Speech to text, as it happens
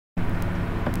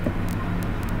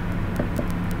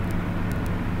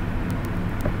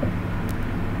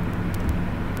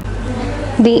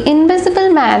The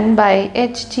Invisible Man by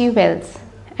H.G. Wells,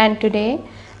 and today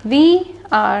we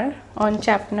are on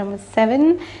chapter number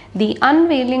 7, The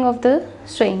Unveiling of the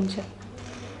Stranger.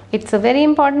 It's a very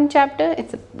important chapter.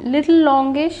 It's a little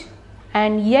longish,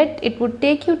 and yet it would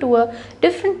take you to a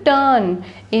different turn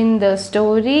in the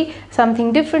story.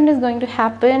 Something different is going to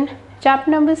happen. Chapter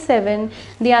number 7,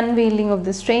 The Unveiling of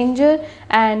the Stranger,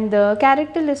 and the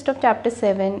character list of chapter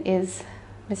 7 is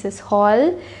Mrs.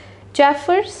 Hall,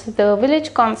 Jaffers, the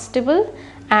village constable,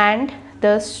 and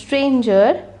the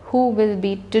stranger who will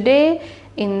be today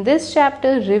in this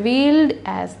chapter revealed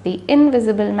as the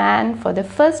Invisible Man. For the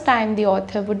first time, the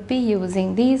author would be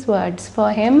using these words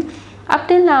for him. Up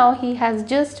till now, he has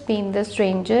just been the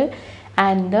stranger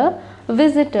and the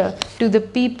visitor to the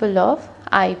people of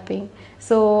Iping.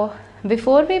 So,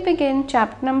 before we begin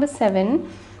chapter number 7,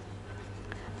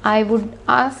 I would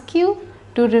ask you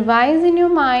to revise in your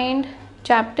mind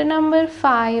chapter number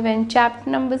 5 and chapter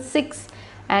number 6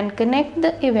 and connect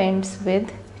the events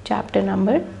with chapter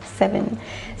number 7.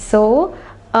 So,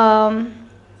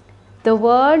 the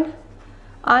word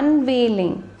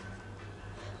unveiling.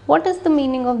 What is the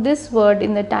meaning of this word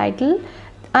in the title?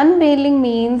 Unveiling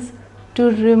means to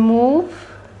remove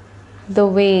the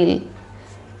veil.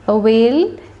 A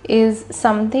veil is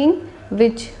something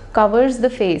which covers the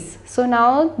face. So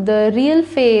now the real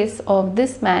face of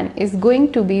this man is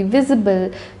going to be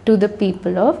visible to the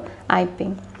people of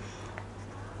Iping.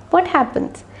 What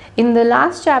happens? In the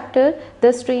last chapter,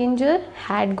 the stranger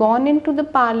had gone into the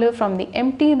parlor from the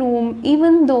empty room,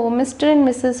 even though Mr. and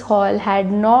Mrs. Hall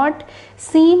had not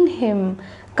seen him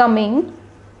coming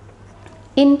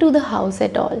into the house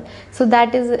at all. So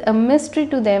that is a mystery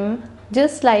to them,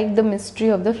 just like the mystery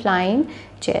of the flying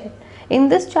chair. In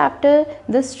this chapter,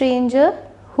 the stranger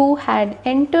who had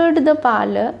entered the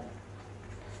parlor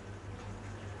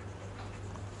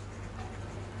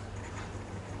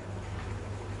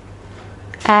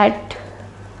at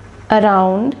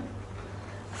around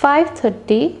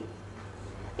 5:30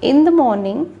 in the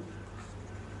morning,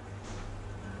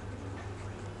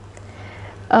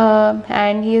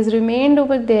 and he has remained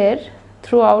over there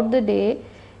throughout the day.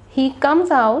 He comes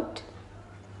out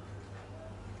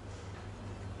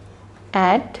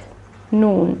at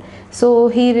noon. So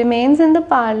he remains in the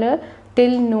parlor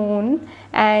till noon,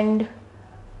 and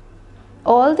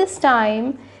all this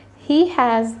time he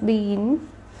has been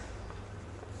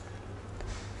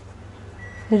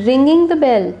ringing the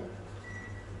bell,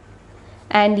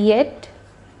 and yet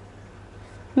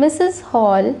Mrs.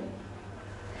 Hall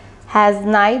has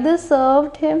neither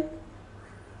served him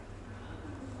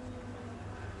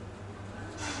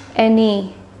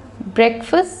any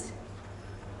breakfast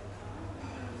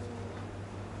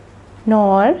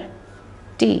nor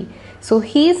tea. So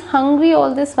he is hungry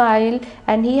all this while,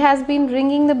 and he has been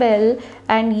ringing the bell,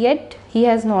 and yet he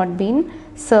has not been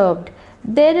served.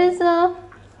 There is a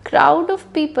crowd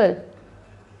of people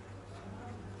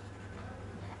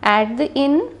at the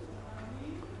inn.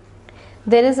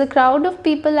 There is a crowd of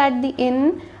people at the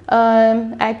inn,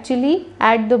 actually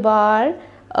at the bar.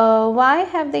 Why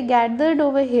have they gathered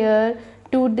over here?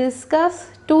 To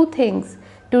discuss two things.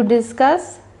 To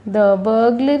discuss the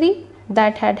burglary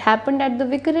that had happened at the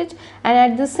vicarage, and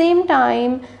at the same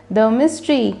time the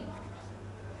mystery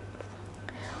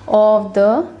of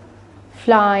the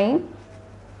flying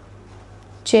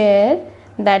chair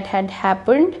that had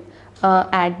happened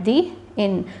at the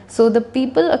inn. So the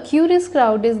people, a curious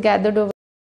crowd is gathered over